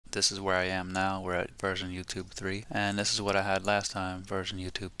This is where I am now. We're at version YouTube 3, and this is what I had last time, version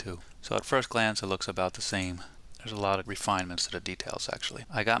YouTube 2. So at first glance it looks about the same. There's a lot of refinements to the details actually.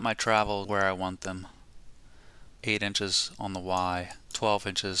 I got my travel where I want them. 8 inches on the Y, 12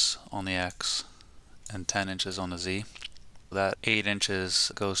 inches on the X, and 10 inches on the Z. That 8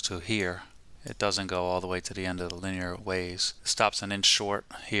 inches goes to here. It doesn't go all the way to the end of the linear ways. It stops an inch short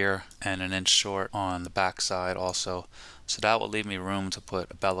here and an inch short on the back side also. So that will leave me room to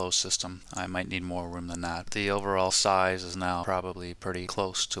put a bellows system. I might need more room than that. The overall size is now probably pretty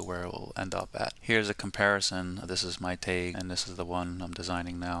close to where it will end up at. Here's a comparison. This is my TAG and this is the one I'm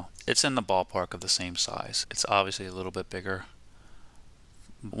designing now. It's in the ballpark of the same size. It's obviously a little bit bigger.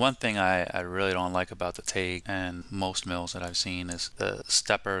 One thing I really don't like about the TAG and most mills that I've seen is the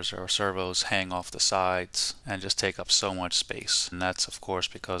steppers or servos hang off the sides and just take up so much space. And that's of course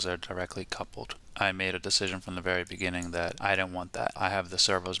because they're directly coupled. I made a decision from the very beginning that I didn't want that. I have the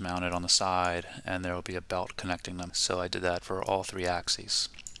servos mounted on the side and there will be a belt connecting them. So I did that for all 3 axes.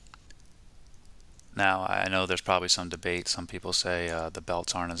 Now I know there's probably some debate. Some people say the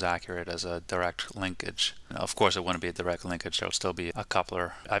belts aren't as accurate as a direct linkage. Of course it wouldn't be a direct linkage, there'll still be a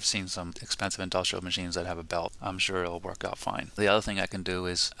coupler. I've seen some expensive industrial machines that have a belt. I'm sure it'll work out fine. The other thing I can do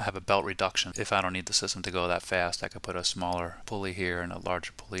is have a belt reduction. If I don't need the system to go that fast, I could put a smaller pulley here and a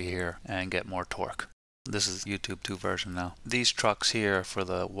larger pulley here and get more torque. This is YouTube 2 version now. These trucks here for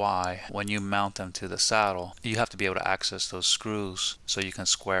the Y, when you mount them to the saddle, you have to be able to access those screws so you can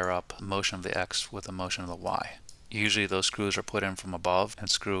square up the motion of the X with the motion of the Y. Usually those screws are put in from above and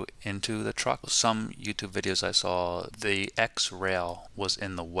screw into the truck. Some YouTube videos I saw, the X rail was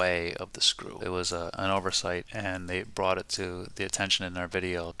in the way of the screw. It was an oversight and they brought it to the attention in their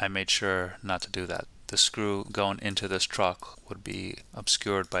video. I made sure not to do that. The screw going into this truck would be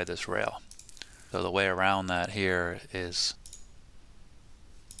obscured by this rail. So the way around that here is,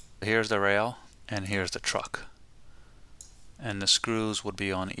 here's the rail and here's the truck. And the screws would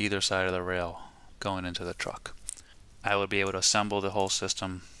be on either side of the rail going into the truck. I would be able to assemble the whole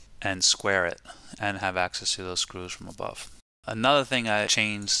system and square it and have access to those screws from above. Another thing I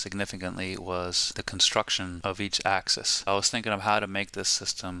changed significantly was the construction of each axis. I was thinking of how to make this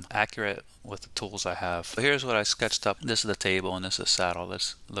system accurate with the tools I have. So here's what I sketched up. This is the table and this is the saddle.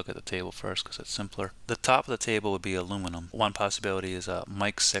 Let's look at the table first because it's simpler. The top of the table would be aluminum. One possibility is a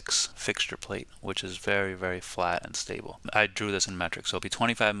Mic 6 fixture plate, which is very, very flat and stable. I drew this in metric, so it'll be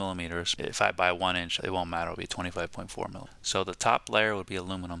 25 millimeters. If I buy 1 inch, it won't matter. It'll be 25.4 millimeters. So the top layer would be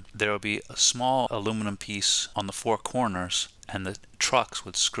aluminum. There will be a small aluminum piece on the 4 corners and the trucks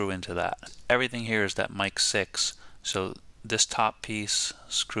would screw into that. Everything here is that Mic 6, so this top piece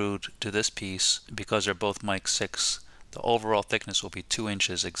screwed to this piece, because they're both Mic 6, the overall thickness will be 2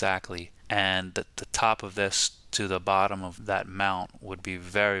 inches exactly, and the top of this to the bottom of that mount would be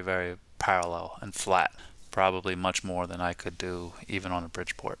very, very parallel and flat, probably much more than I could do even on a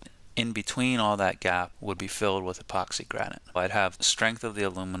Bridgeport. In between all that gap would be filled with epoxy granite. I'd have the strength of the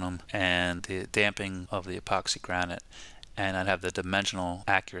aluminum and the damping of the epoxy granite, and I'd have the dimensional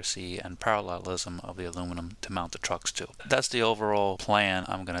accuracy and parallelism of the aluminum to mount the trucks to. That's the overall plan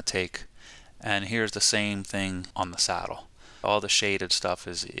I'm going to take, and here's the same thing on the saddle. All the shaded stuff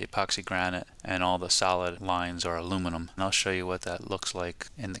is epoxy granite and all the solid lines are aluminum. And I'll show you what that looks like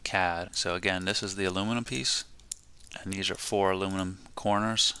in the CAD. So again, this is the aluminum piece and these are 4 aluminum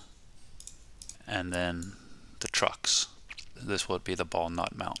corners, and then the trucks. This would be the ball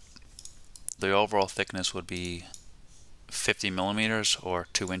nut mount. The overall thickness would be 50 millimeters or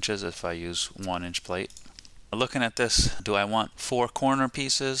 2 inches if I use 1 inch plate. Looking at this, do I want 4 corner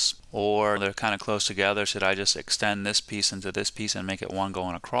pieces or they're kind of close together? Should I just extend this piece into this piece and make it one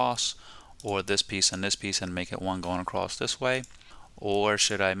going across, or this piece and this piece and make it one going across this way? Or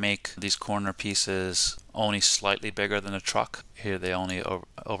should I make these corner pieces only slightly bigger than the truck? Here they only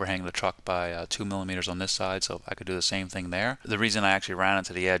overhang the truck by 2 millimeters on this side, so I could do the same thing there. The reason I actually ran it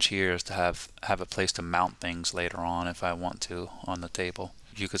to the edge here is to have a place to mount things later on if I want to on the table.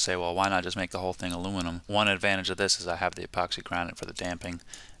 You could say, well, why not just make the whole thing aluminum? One advantage of this is I have the epoxy granite for the damping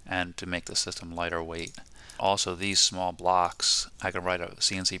and to make the system lighter weight. Also, these small blocks, I can write a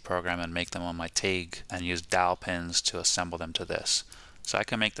CNC program and make them on my TAG and use dowel pins to assemble them to this. So I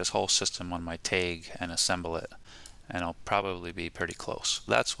can make this whole system on my TAG and assemble it, and it'll probably be pretty close.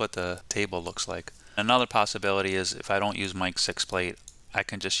 That's what the table looks like. Another possibility is if I don't use Mic 6 plate, I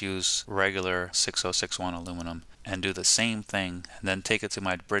can just use regular 6061 aluminum and do the same thing, and then take it to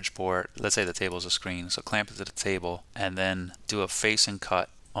my Bridgeport. Let's say the table's a screen, so clamp it to the table and then do a face and cut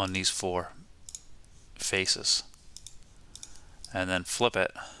on these 4 faces, and then flip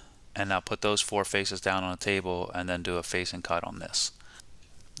it, and now put those 4 faces down on a table and then do a face and cut on this.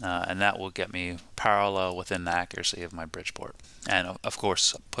 and that will get me parallel within the accuracy of my Bridgeport. And of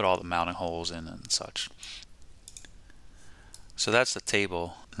course, put all the mounting holes in and such. So that's the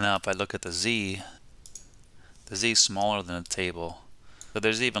table. Now if I look at the Z is smaller than the table, but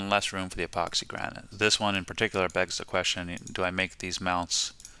there's even less room for the epoxy granite. This one in particular begs the question, do I make these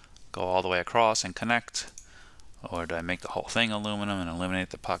mounts go all the way across and connect, or do I make the whole thing aluminum and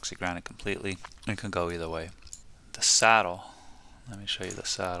eliminate the epoxy granite completely? It can go either way. The saddle, let me show you the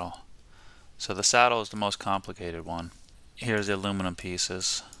saddle. So the saddle is the most complicated one. Here's the aluminum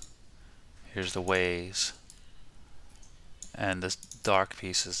pieces, here's the ways, and this dark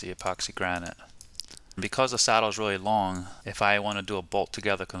piece is the epoxy granite. Because the saddle is really long, if I want to do a bolt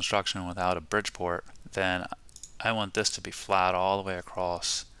together construction without a Bridgeport, then I want this to be flat all the way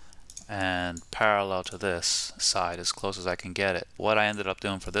across and parallel to this side as close as I can get it. What I ended up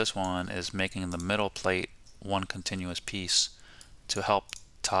doing for this one is making the middle plate one continuous piece to help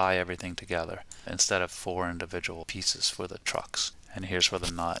tie everything together instead of 4 individual pieces for the trucks. And here's for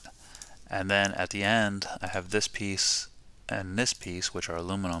the nut. And then at the end I have this piece and this piece, which are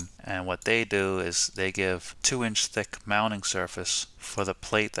aluminum, and what they do is they give 2-inch thick mounting surface for the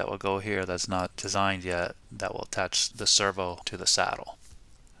plate that will go here that's not designed yet, that will attach the servo to the saddle.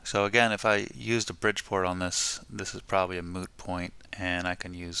 So again, if I used a Bridgeport on this, this is probably a moot point, and I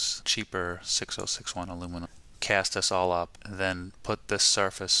can use cheaper 6061 aluminum. Cast this all up, and then put this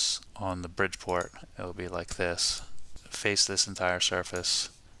surface on the Bridgeport. It will be like this. Face this entire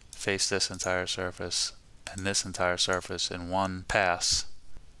surface, face this entire surface, and this entire surface in one pass.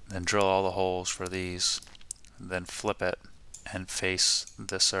 Then drill all the holes for these, then flip it and face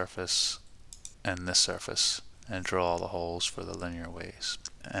this surface and this surface, and drill all the holes for the linear ways,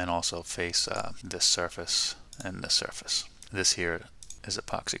 and also face this surface and this surface. This here is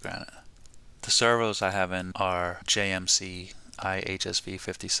epoxy granite. The servos I have in are JMC IHSV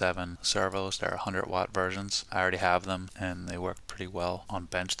 57 servos. They're 100-watt versions. I already have them and they work pretty well on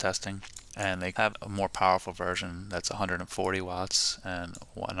bench testing. And they have a more powerful version that's 140 watts and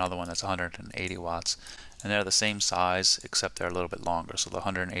another one that's 180 watts. And they're the same size except they're a little bit longer. So the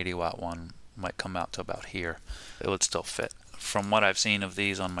 180 watt one might come out to about here. It would still fit. From what I've seen of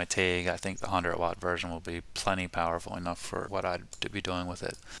these on my TIG, I think the 100-watt version will be plenty powerful enough for what I'd be doing with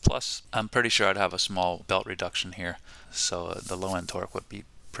it. Plus, I'm pretty sure I'd have a small belt reduction here, so the low-end torque would be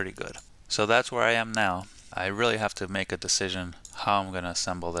pretty good. So that's where I am now. I really have to make a decision how I'm going to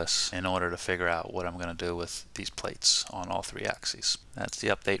assemble this in order to figure out what I'm going to do with these plates on all 3 axes. That's the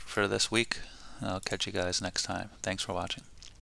update for this week. I'll catch you guys next time. Thanks for watching.